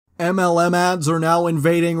MLM ads are now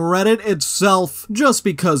invading Reddit itself. Just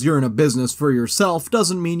because you're in a business for yourself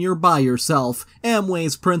doesn't mean you're by yourself.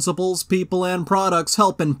 Amway's principles, people, and products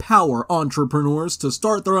help empower entrepreneurs to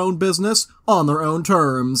start their own business on their own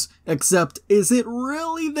terms. Except, is it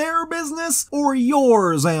really their business or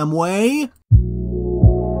yours, Amway?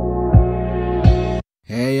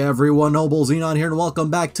 Hey everyone, Noble Xenon here, and welcome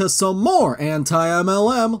back to some more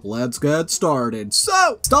anti-MLM. Let's get started.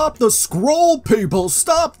 So, stop the scroll, people!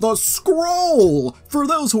 Stop the scroll! For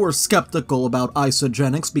those who are skeptical about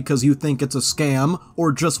Isagenix because you think it's a scam,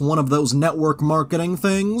 or just one of those network marketing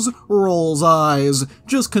things, rolls eyes.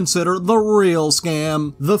 Just consider the real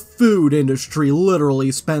scam. The food industry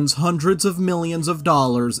literally spends hundreds of millions of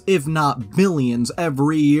dollars, if not billions,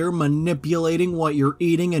 every year manipulating what you're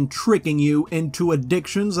eating and tricking you into addictions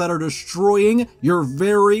that are destroying your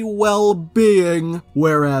very well-being,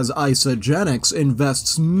 whereas Isagenix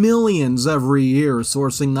invests millions every year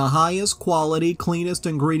sourcing the highest quality, cleanest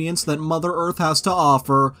ingredients that Mother Earth has to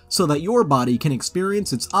offer so that your body can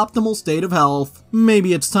experience its optimal state of health.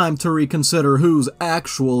 Maybe it's time to reconsider who's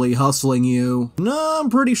actually hustling you. No, I'm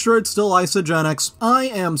pretty sure it's still Isagenix. I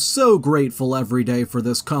am so grateful every day for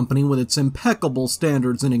this company with its impeccable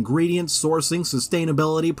standards in ingredients, sourcing,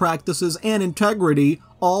 sustainability practices, and integrity,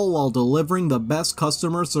 all while delivering the best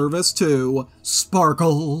customer service too.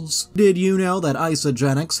 Sparkles! Did you know that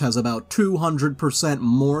Isagenix has about 200%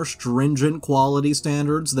 more stringent quality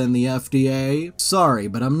standards than the FDA? Sorry,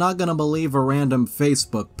 but I'm not gonna believe a random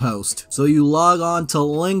Facebook post. So you log on to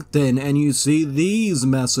LinkedIn and you see these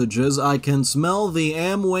messages. I can smell the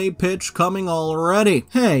Amway pitch coming already.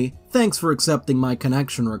 Hey, thanks for accepting my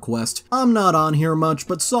connection request. I'm not on here much,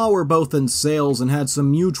 but saw we're both in sales and had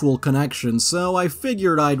some mutual connections, so I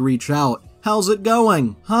figured I'd reach out. How's it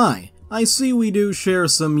going? Hi. I see we do share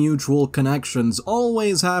some mutual connections.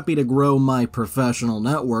 Always happy to grow my professional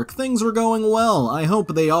network. Things are going well. I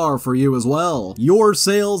hope they are for you as well. Your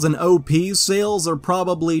sales and OP's sales are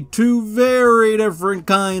probably two very different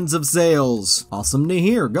kinds of sales. Awesome to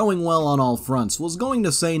hear. Going well on all fronts. Was going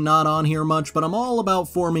to say not on here much, but I'm all about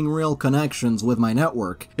forming real connections with my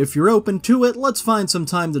network. If you're open to it, let's find some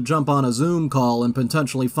time to jump on a Zoom call and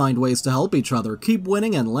potentially find ways to help each other. Keep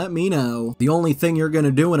winning and let me know. The only thing you're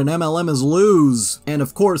gonna do in an MLM is lose, and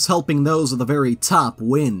of course helping those at the very top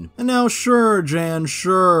win. And now sure, Jan,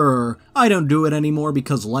 sure, I don't do it anymore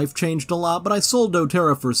because life changed a lot, but I sold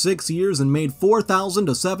doTERRA for 6 years and made $4,000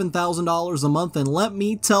 to $7,000 a month, and let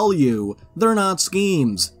me tell you, they're not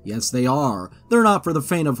schemes. Yes, they are. They're not for the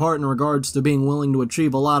faint of heart in regards to being willing to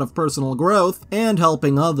achieve a lot of personal growth and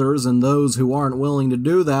helping others, and those who aren't willing to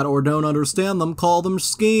do that or don't understand them call them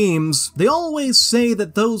schemes. They always say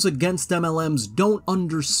that those against MLMs don't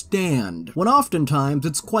understand, when oftentimes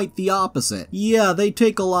it's quite the opposite. Yeah, they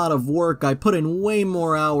take a lot of work. I put in way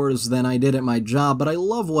more hours than I did at my job, but I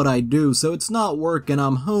love what I do, so it's not work and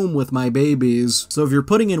I'm home with my babies. So if you're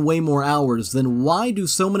putting in way more hours, then why do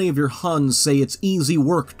so many of your Huns say it's easy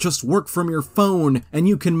work, just work from your phone and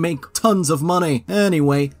you can make tons of money?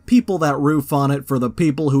 Anyway, people that roof on it for the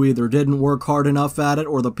people who either didn't work hard enough at it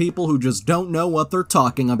or the people who just don't know what they're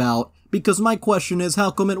talking about. Because my question is,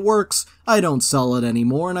 how come it works? I don't sell it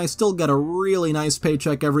anymore, and I still get a really nice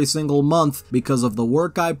paycheck every single month because of the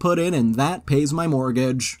work I put in, and that pays my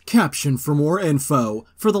mortgage. Caption for more info.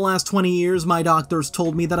 For the last 20 years, my doctors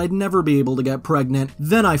told me that I'd never be able to get pregnant.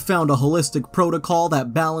 Then I found a holistic protocol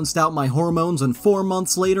that balanced out my hormones, and 4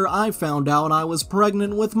 months later, I found out I was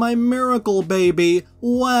pregnant with my miracle baby.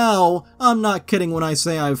 Wow! I'm not kidding when I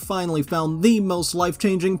say I've finally found the most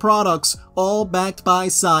life-changing products, all backed by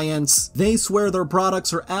science. They swear their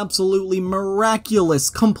products are absolutely miraculous,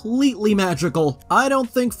 completely magical. I don't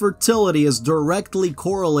think fertility is directly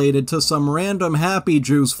correlated to some random Happy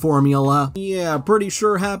Juice formula. Yeah, pretty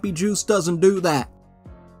sure Happy Juice doesn't do that.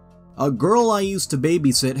 A girl I used to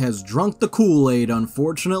babysit has drunk the Kool-Aid.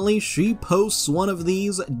 Unfortunately, she posts one of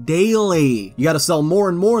these daily. You gotta sell more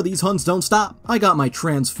and more, these Huns don't stop. I got my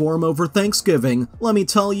Transform over Thanksgiving. Let me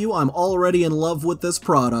tell you, I'm already in love with this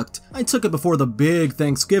product. I took it before the big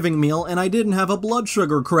Thanksgiving meal and I didn't have a blood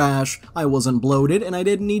sugar crash. I wasn't bloated and I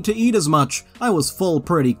didn't need to eat as much. I was full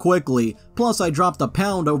pretty quickly. Plus, I dropped a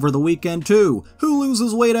pound over the weekend too. Who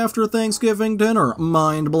loses weight after Thanksgiving dinner?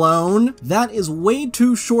 Mind blown? That is way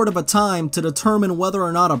too short of a time to determine whether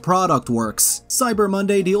or not a product works. Cyber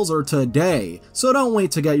Monday deals are today, so don't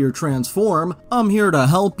wait to get your Transform. I'm here to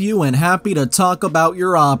help you and happy to talk about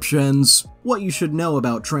your options. What you should know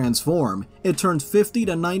about Transform. It turns 50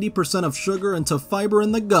 to 90% of sugar into fiber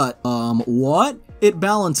in the gut. What? It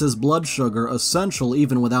balances blood sugar, essential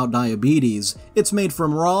even without diabetes. It's made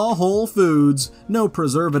from raw, whole foods, no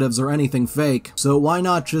preservatives or anything fake. So why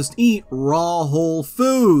not just eat raw, whole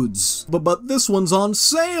foods? But this one's on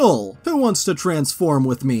sale! Who wants to transform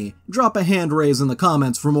with me? Drop a hand raise in the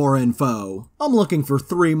comments for more info. I'm looking for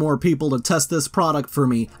 3 more people to test this product for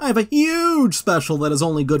me. I have a huge special that is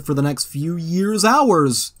only good for the next few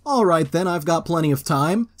hours. Alright then, I've got plenty of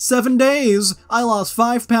time. 7 days! I lost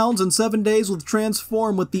 5 pounds in 7 days with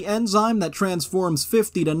Transform with the enzyme that transforms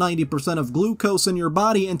 50 to 90% of glucose in your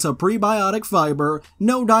body into prebiotic fiber.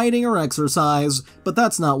 No dieting or exercise. But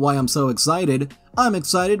that's not why I'm so excited. I'm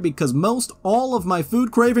excited because most all of my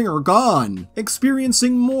food craving are gone.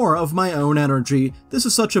 Experiencing more of my own energy. This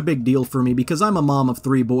is such a big deal for me because I'm a mom of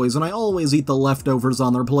 3 boys and I always eat the leftovers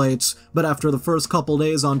on their plates. But after the first couple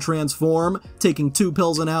days on Transform, taking 2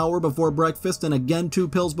 pills an hour before breakfast and again 2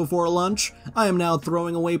 pills before lunch, I am now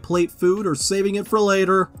throwing away plate food or saving it for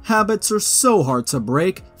later. Habits are so hard to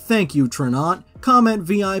break. Thank you, Trinot. Comment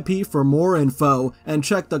VIP for more info, and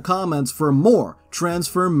check the comments for more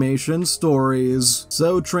transformation stories.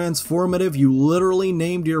 So transformative, you literally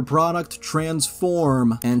named your product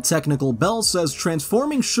Transform. And Technical Bell says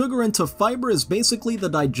transforming sugar into fiber is basically the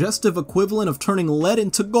digestive equivalent of turning lead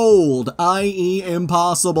into gold, i.e.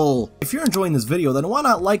 impossible. If you're enjoying this video, then why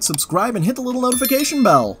not like, subscribe, and hit the little notification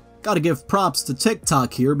bell? Gotta give props to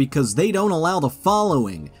TikTok here because they don't allow the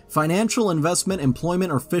following: financial, investment,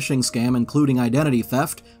 employment, or phishing scam including identity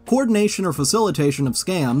theft, coordination or facilitation of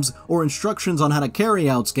scams, or instructions on how to carry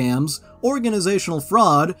out scams, organizational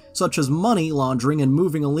fraud, such as money laundering and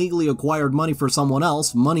moving illegally acquired money for someone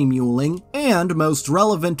else, money muling, and most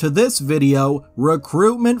relevant to this video,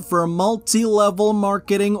 recruitment for multi-level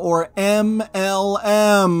marketing or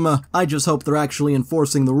MLM. I just hope they're actually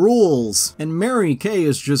enforcing the rules. And Mary Kay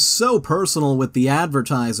is just so personal with the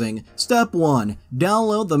advertising. Step 1,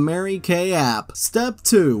 download the Mary Kay app. Step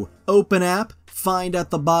 2, open app, find at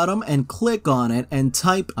the bottom and click on it and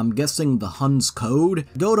type, I'm guessing the Huns code.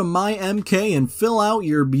 Go to MyMK and fill out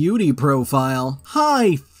your beauty profile.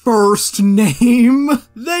 Hi, first name.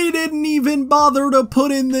 They didn't even bother to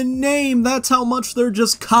put in the name. That's how much they're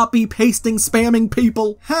just copy pasting, spamming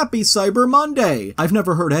people. Happy Cyber Monday. I've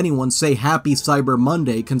never heard anyone say Happy Cyber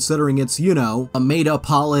Monday considering it's, you know, a made-up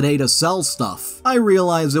holiday to sell stuff. I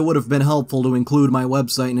realize it would have been helpful to include my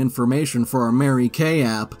website and information for our Mary Kay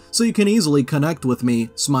app, so you can easily connect with me,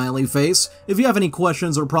 smiley face. If you have any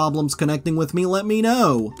questions or problems connecting with me, let me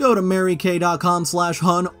know. Go to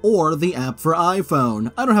marykay.com/hun or the app for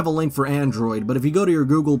iPhone. I don't have a link for Android, but if you go to your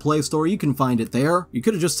Google Play Store, you can find it there. You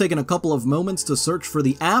could have just taken a couple of moments to search for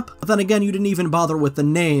the app, but then again, you didn't even bother with the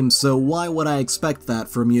name, so why would I expect that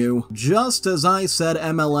from you? Just as I said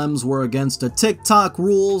MLMs were against the TikTok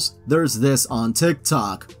rules, there's this on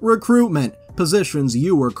TikTok. Recruitment. Positions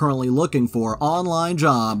you are currently looking for, online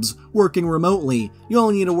jobs, working remotely. You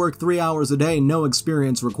only need to work 3 hours a day, no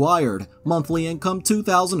experience required. Monthly income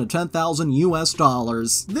 $2,000 to $10,000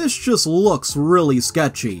 US. This just looks really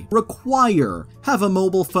sketchy. Require: have a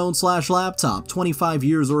mobile phone/laptop, 25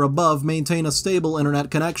 years or above, maintain a stable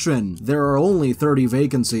internet connection. There are only 30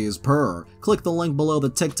 vacancies per. Click the link below the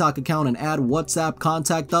TikTok account and add WhatsApp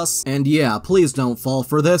contact us. And yeah, please don't fall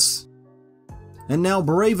for this. And now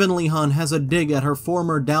Bravenly Hun has a dig at her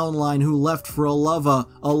former downline who left for a lover.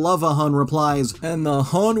 A lover Hun replies, and the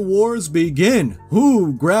Hun wars begin.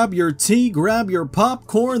 Ooh, grab your tea, grab your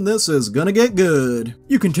popcorn, this is gonna get good.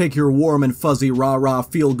 You can take your warm and fuzzy rah-rah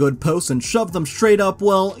feel-good posts and shove them straight up,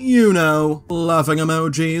 well, you know. Laughing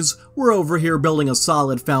emojis. We're over here building a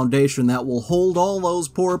solid foundation that will hold all those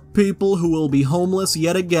poor people who will be homeless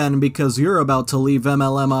yet again because you're about to leave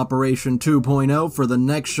MLM Operation 2.0 for the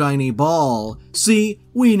next shiny ball. See,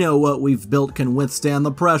 we know what we've built can withstand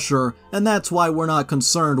the pressure, and that's why we're not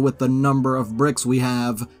concerned with the number of bricks we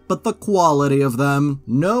have, but the quality of them.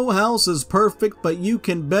 No house is perfect, but you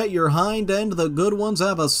can bet your hind end the good ones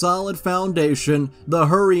have a solid foundation. The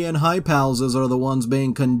hurry and hype houses are the ones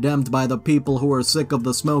being condemned by the people who are sick of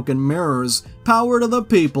the smoke and mirrors. Power to the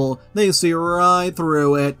people, they see right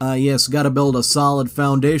through it. Yes, gotta build a solid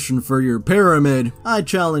foundation for your pyramid. I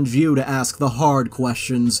challenge you to ask the hard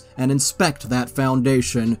questions and inspect that foundation.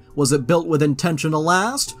 Was it built with intention to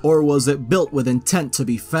last, or was it built with intent to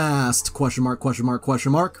be fast? Question mark, question mark,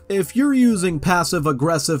 question mark. If you're using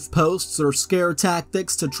passive-aggressive posts or scare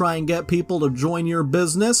tactics to try and get people to join your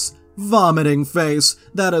business, vomiting face.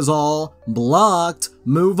 That is all. Blocked.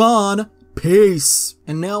 Move on. Peace.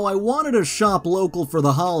 And now I wanted to shop local for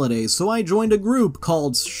the holidays, so I joined a group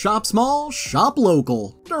called Shop Small, Shop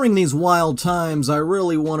Local. During these wild times, I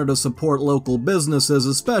really wanted to support local businesses,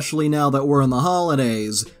 especially now that we're in the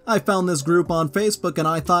holidays. I found this group on Facebook and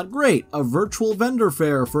I thought, great, a virtual vendor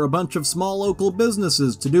fair for a bunch of small local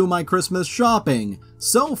businesses to do my Christmas shopping.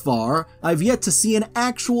 So far, I've yet to see an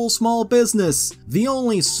actual small business. The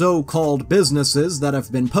only so-called businesses that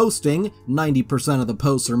have been posting, 90% of the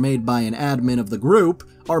posts are made by an admin of the group,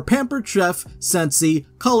 are Pampered Chef, Scentsy,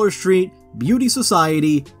 Color Street, Beauty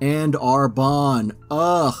Society, and Arbonne.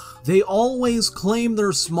 Ugh. They always claim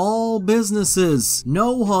they're small businesses.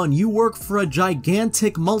 No, hon, you work for a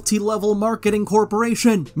gigantic multi-level marketing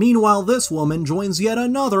corporation. Meanwhile, this woman joins yet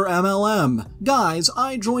another MLM. Guys,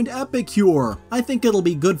 I joined Epicure. I think it'll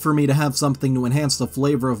be good for me to have something to enhance the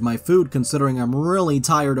flavor of my food, considering I'm really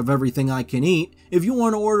tired of everything I can eat. If you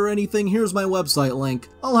want to order anything, here's my website link.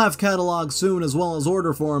 I'll have catalogs soon as well as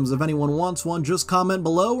order forms. If anyone wants one, just comment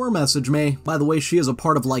below or message me. By the way, she is a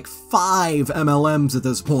part of like 5 MLMs at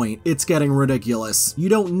this point. It's getting ridiculous. You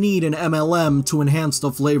don't need an MLM to enhance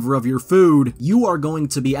the flavor of your food. You are going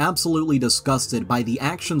to be absolutely disgusted by the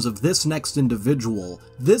actions of this next individual.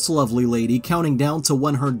 This lovely lady counting down to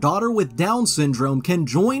when her daughter with Down syndrome can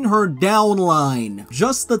join her downline.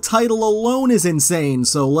 Just the title alone is insane,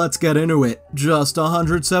 so let's get into it. Just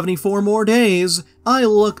 174 more days. I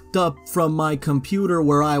looked up from my computer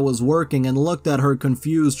where I was working and looked at her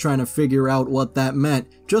confused, trying to figure out what that meant.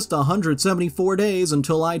 Just 174 days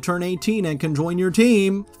until I turn 18 and can join your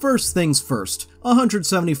team. First things first,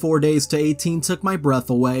 174 days to 18 took my breath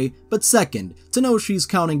away, but second, to know she's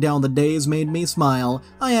counting down the days made me smile.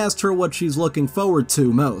 I asked her what she's looking forward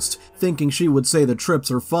to most, thinking she would say the trips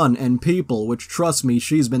are fun and people, which trust me,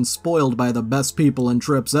 she's been spoiled by the best people and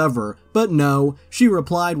trips ever. But no, she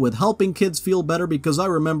replied with helping kids feel better because I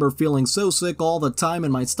remember feeling so sick all the time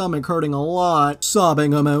and my stomach hurting a lot.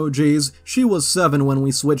 Sobbing emojis. She was 7 when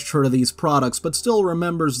we switched her to these products, but still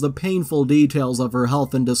remembers the painful details of her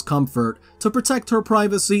health and discomfort. To protect her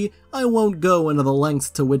privacy, I won't go into the lengths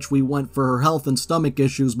to which we went for her health and stomach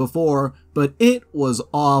issues before, but it was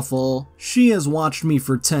awful. She has watched me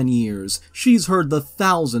for 10 years. She's heard the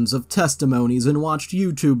thousands of testimonies and watched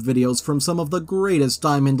YouTube videos from some of the greatest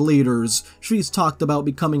diamond leaders. She's talked about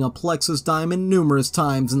becoming a Plexus Diamond numerous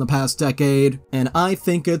times in the past decade, and I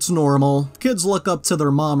think it's normal. Kids look up to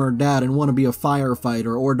their mom or dad and want to be a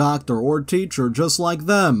firefighter or doctor or teacher just like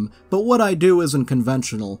them, but what I do isn't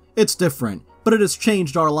conventional. It's different. But it has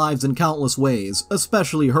changed our lives in countless ways,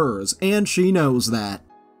 especially hers, and she knows that.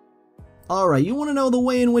 Alright, you want to know the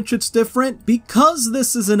way in which it's different? Because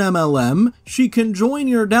this is an MLM, she can join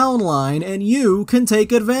your downline and you can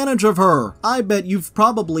take advantage of her. I bet you've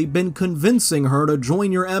probably been convincing her to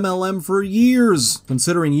join your MLM for years,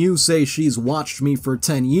 considering you say she's watched me for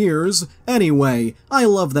 10 years. Anyway, I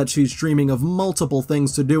love that she's dreaming of multiple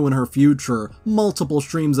things to do in her future, multiple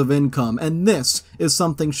streams of income, and this is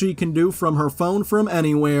something she can do from her phone from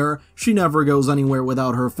anywhere. She never goes anywhere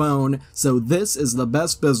without her phone, so this is the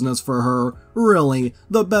best business for her. Really,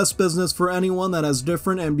 the best business for anyone that has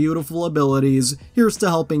different and beautiful abilities. Here's to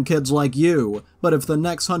helping kids like you. But if the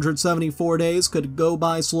next 174 days could go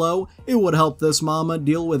by slow, it would help this mama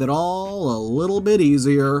deal with it all a little bit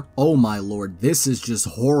easier. Oh my lord, this is just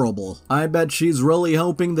horrible. I bet she's really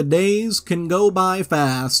hoping the days can go by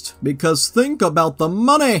fast. Because think about the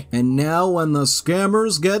money! And now when the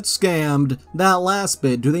scammers get scammed, that last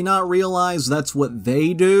bit, do they not realize that's what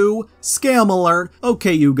they do? Scam alert!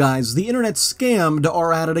 Okay you guys, the internet scammed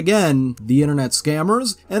are at it again. The internet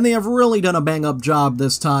scammers, and they have really done a bang-up job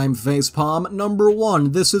this time, facepalm. Number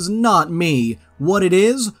 1, this is not me. What it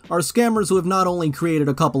is are scammers who have not only created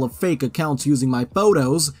a couple of fake accounts using my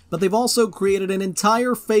photos, but they've also created an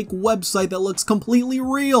entire fake website that looks completely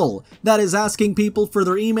real, that is asking people for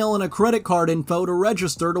their email and a credit card info to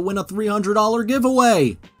register to win a $300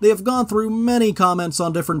 giveaway. They have gone through many comments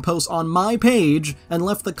on different posts on my page and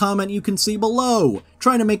left the comment you can see below,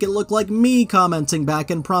 trying to make it look like me commenting back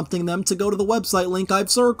and prompting them to go to the website link I've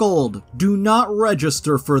circled. Do not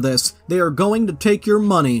register for this. They are going to take your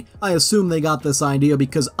money. I assume they got this idea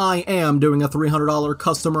because I am doing a $300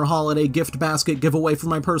 customer holiday gift basket giveaway for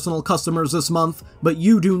my personal customers this month, but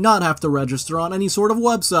you do not have to register on any sort of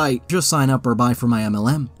website. Just sign up or buy from my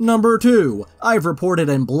MLM. Number 2, I've reported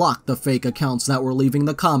and blocked the fake accounts that were leaving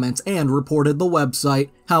the comments and reported the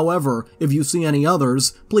website. However, if you see any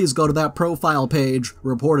others, please go to that profile page,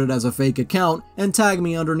 report it as a fake account, and tag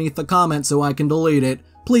me underneath the comment so I can delete it.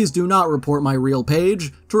 Please do not report my real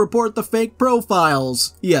page to report the fake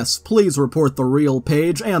profiles. Yes, please report the real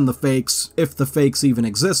page and the fakes, if the fakes even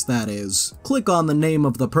exist, that is. Click on the name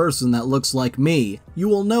of the person that looks like me, You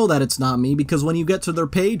will know that it's not me because when you get to their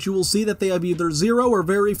page, you will see that they have either 0 or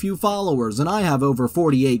very few followers, and I have over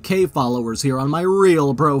 48k followers here on my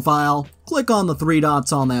real profile. Click on the 3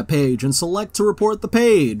 dots on that page and select to report the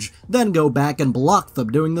page. Then go back and block them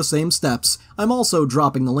doing the same steps. I'm also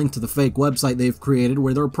dropping the link to the fake website they've created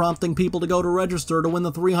where they're prompting people to go to register to win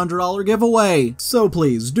the $300 giveaway. So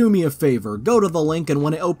please, do me a favor, go to the link and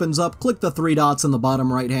when it opens up, click the 3 dots in the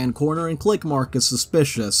bottom right hand corner and click mark as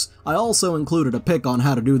suspicious. I also included a pic on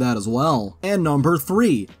how to do that as well. And number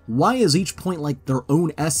 3, why is each point like their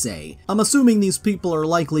own essay? I'm assuming these people are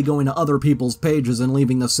likely going to other people's pages and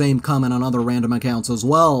leaving the same comment on other random accounts as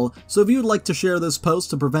well, so if you'd like to share this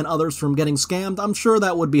post to prevent others from getting scammed, I'm sure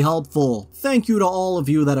that would be helpful. Thank you to all of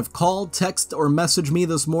you that have called, texted, or messaged me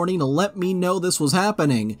this morning to let me know this was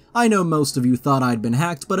happening. I know most of you thought I'd been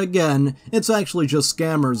hacked, but again, it's actually just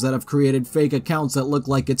scammers that have created fake accounts that look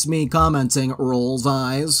like it's me commenting, rolls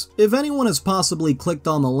eyes. If anyone has possibly clicked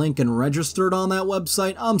on the link and registered on that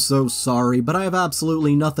website, I'm so sorry, but I have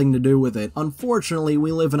absolutely nothing to do with it. Unfortunately,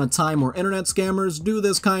 we live in a time where internet scammers do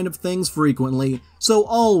this kind of things frequently, so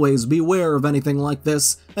always beware of anything like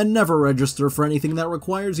this, and never register for anything that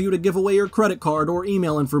requires you to give away your credit card or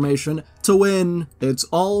email information to win. It's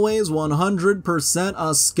always 100%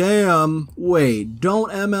 a scam. Wait,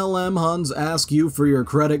 don't MLM Huns ask you for your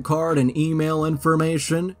credit card and email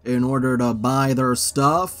information in order to buy their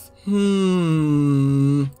stuff?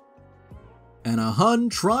 And a Hun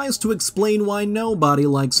tries to explain why nobody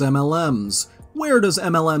likes MLMs. Where does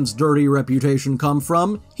MLM's dirty reputation come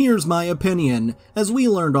from? Here's my opinion. As we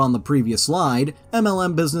learned on the previous slide,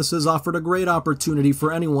 MLM businesses offered a great opportunity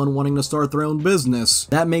for anyone wanting to start their own business.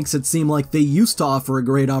 That makes it seem like they used to offer a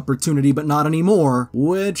great opportunity but not anymore,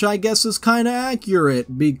 which I guess is kinda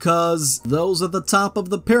accurate because those at the top of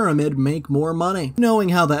the pyramid make more money. Knowing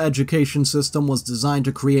how the education system was designed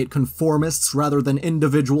to create conformists rather than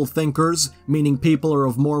individual thinkers, meaning people are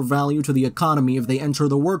of more value to the economy if they enter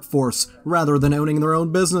the workforce rather than owning their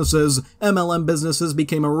own businesses, MLM businesses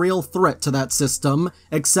became a real threat to that system.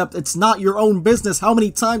 Except it's not your own business. How many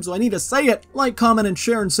times do I need to say it? Like, comment, and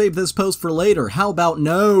share and save this post for later. How about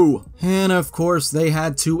no? And of course, they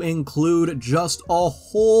had to include just a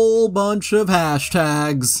whole bunch of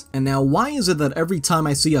hashtags. And now, why is it that every time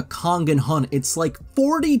I see a Kangen Hun, it's like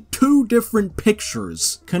 42 different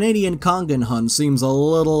pictures? Canadian Kangen Hun seems a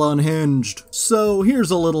little unhinged. So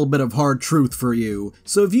here's a little bit of hard truth for you.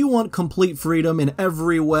 So if you want complete freedom in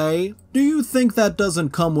every way, do you think that doesn't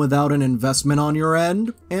come without an investment on your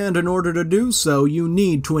end? And in order to do so, you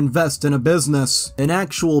need to invest in a business. An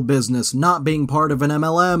actual business, not being part of an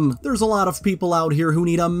MLM. There's a lot of people out here who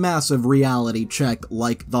need a massive reality check,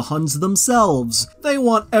 like the Huns themselves. They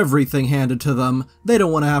want everything handed to them. They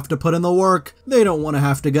don't want to have to put in the work. They don't want to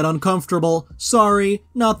have to get uncomfortable. Sorry,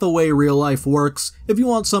 not the way real life works. If you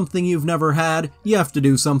want something you've never had, you have to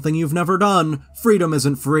do something you've never done. Freedom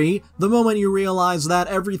isn't free. The moment you realize that,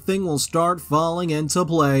 everything will start falling into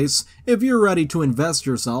place. If you're ready to invest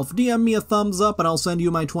yourself, DM me a thumbs up and I'll send you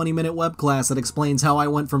my 20-minute web class that explains how I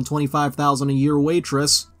went from $25,000 a year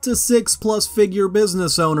waitress to 6+ figure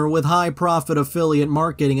business owner with high profit affiliate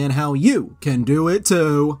marketing and how you can do it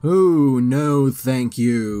too. Ooh, no thank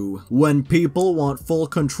you. When people want full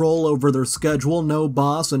control over their schedule, no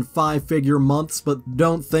boss, and 5-figure months but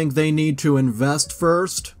don't think they need to invest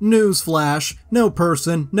first? Newsflash, no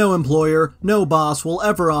person, no employer, no boss will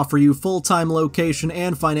ever offer you full-time location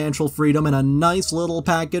and financial freedom in a nice little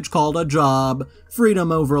package called a job.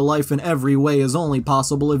 Freedom over life in every way is only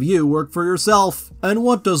possible if you work for yourself. And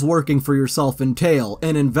what does working for yourself entail?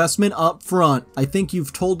 An investment up front. I think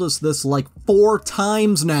you've told us this like 4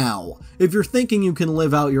 times now. If you're thinking you can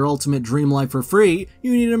live out your ultimate dream life for free,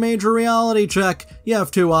 you need a major reality check. You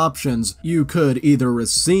have 2 options. You could either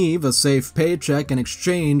receive a safe paycheck in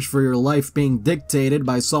exchange for your life being dictated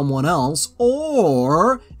by someone else,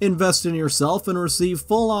 or invest in yourself and receive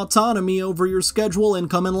full autonomy over your schedule,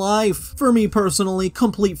 income, and life. For me personally,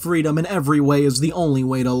 complete freedom in every way is the only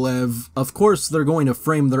way to live. Of course, they're going to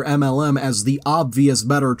frame their MLM as the obvious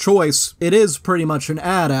better choice. It is pretty much an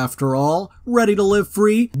ad after all. Ready to live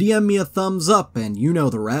free? DM me a thumbs up and you know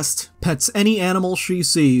the rest. Pets any animal she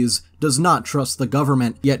sees. Does not trust the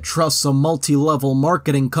government, yet trusts a multi-level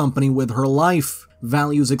marketing company with her life.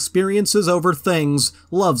 Values experiences over things,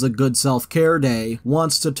 loves a good self-care day,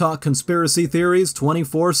 wants to talk conspiracy theories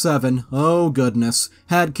 24/7, oh goodness,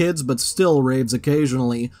 had kids but still raves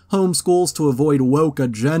occasionally, homeschools to avoid woke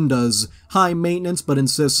agendas, high maintenance but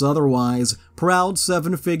insists otherwise, proud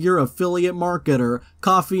 7-figure affiliate marketer.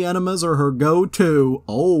 Coffee enemas are her go-to.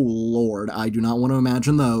 Oh lord, I do not want to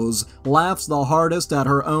imagine those. Laughs the hardest at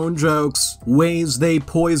her own jokes. Ways they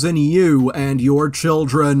poison you and your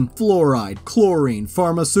children. Fluoride, chlorine,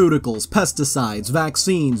 pharmaceuticals, pesticides,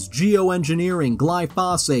 vaccines, geoengineering,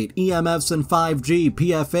 glyphosate, EMFs and 5G,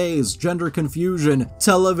 PFAs, gender confusion,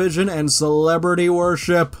 television and celebrity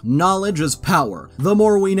worship. Knowledge is power. The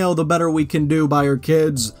more we know, the better we can do by our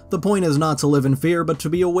kids. The point is not to live in fear, but to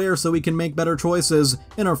be aware so we can make better choices.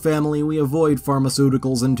 In our family, we avoid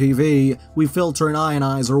pharmaceuticals and TV. We filter and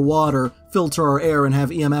ionize our water, filter our air and have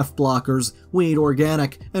EMF blockers. We eat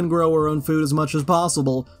organic and grow our own food as much as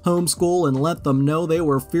possible. Homeschool and let them know they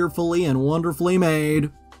were fearfully and wonderfully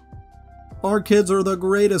made. Our kids are the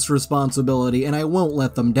greatest responsibility, and I won't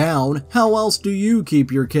let them down. How else do you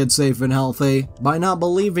keep your kids safe and healthy? By not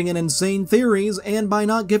believing in insane theories, and by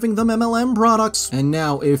not giving them MLM products. And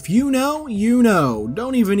now, if you know, you know.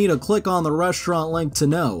 Don't even need to click on the restaurant link to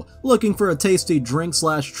know. Looking for a tasty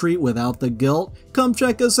drink/treat without the guilt? Come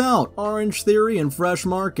check us out, Orange Theory and Fresh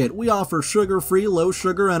Market. We offer sugar-free,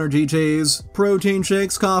 low-sugar energy teas, protein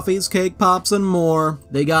shakes, coffees, cake pops, and more.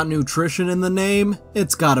 They got nutrition in the name?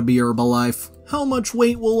 It's gotta be Herbalife. How much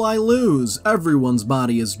weight will I lose? Everyone's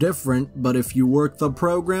body is different, but if you work the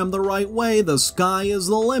program the right way, the sky is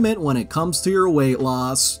the limit when it comes to your weight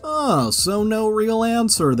loss. Oh, so no real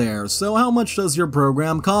answer there. So how much does your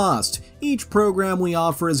program cost? Each program we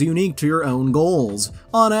offer is unique to your own goals.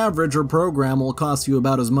 On average, your program will cost you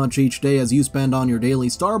about as much each day as you spend on your daily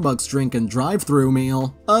Starbucks drink and drive-thru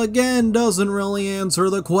meal. Again, doesn't really answer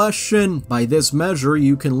the question. By this measure,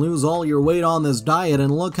 you can lose all your weight on this diet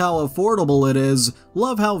and look how affordable it is.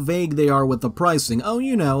 Love how vague they are with the pricing. Oh,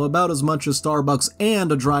 you know, about as much as Starbucks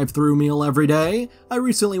and a drive-thru meal every day. I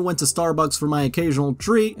recently went to Starbucks for my occasional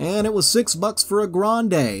treat, and it was $6 for a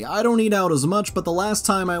grande. I don't eat out as much, but the last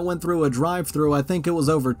time I went through a drive-thru, I think it was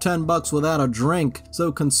over $10 without a drink.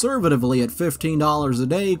 So conservatively, at $15 a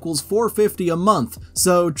day equals $4.50 a month.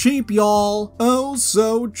 So cheap, y'all. Oh,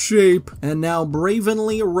 so cheap. And now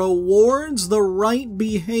Bravenly rewards the right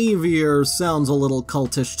behavior. Sounds a little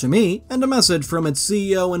cultish to me. And a message from its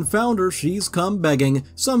CEO and founder, she's come begging.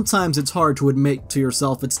 Sometimes it's hard to admit to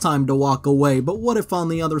yourself it's time to walk away, but what if on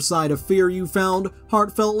the other side of fear you found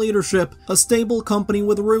heartfelt leadership, a stable company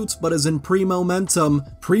with roots but is in pre-momentum?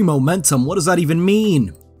 Pre-momentum? What does that even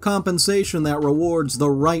mean? Compensation that rewards the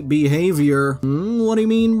right behavior. What do you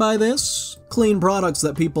mean by this? Clean products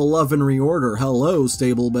that people love and reorder. Hello,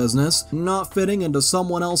 stable business. Not fitting into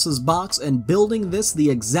someone else's box and building this the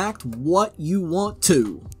exact what you want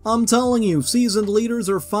to. I'm telling you, seasoned leaders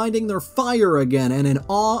are finding their fire again and in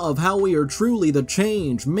awe of how we are truly the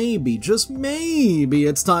change. Maybe, just maybe,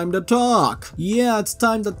 it's time to talk. Yeah, it's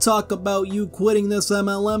time to talk about you quitting this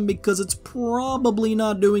MLM because it's probably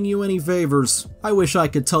not doing you any favors. I wish I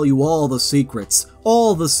could tell you all the secrets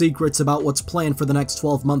about what's planned for the next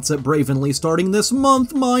 12 months at Bravenly starting this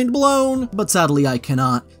month, mind blown. But sadly I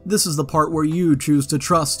cannot. This is the part where you choose to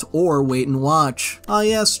trust or wait and watch. Ah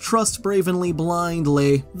yes, trust Bravenly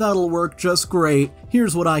blindly. That'll work just great.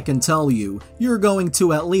 Here's what I can tell you. You're going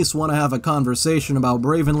to at least want to have a conversation about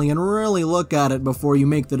Bravenly and really look at it before you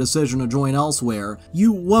make the decision to join elsewhere.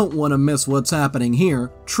 You won't want to miss what's happening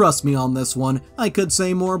here. Trust me on this one. I could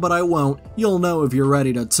say more, but I won't. You'll know if you're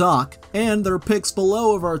ready to talk. And there are pics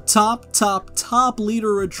below of our top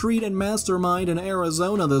leader retreat and mastermind in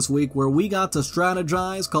Arizona this week where we got to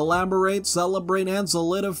strategize, collaborate, celebrate, and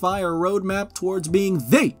solidify our roadmap towards being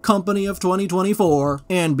the company of 2024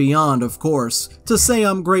 and beyond, of course. To say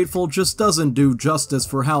I'm grateful just doesn't do justice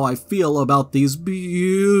for how I feel about these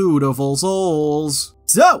beautiful souls.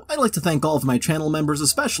 So, I'd like to thank all of my channel members,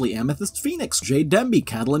 especially Amethyst Phoenix, Jade Demby,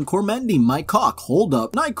 Catalan Cormendi, Mike Hawk, Hold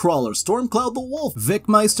Up, Nightcrawler, Stormcloud the Wolf,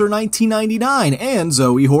 Vicmeister 1999, and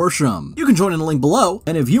Zoe Horsham. You can join in the link below,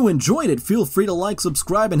 and if you enjoyed it, feel free to like,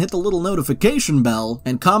 subscribe, and hit the little notification bell,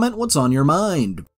 and comment what's on your mind.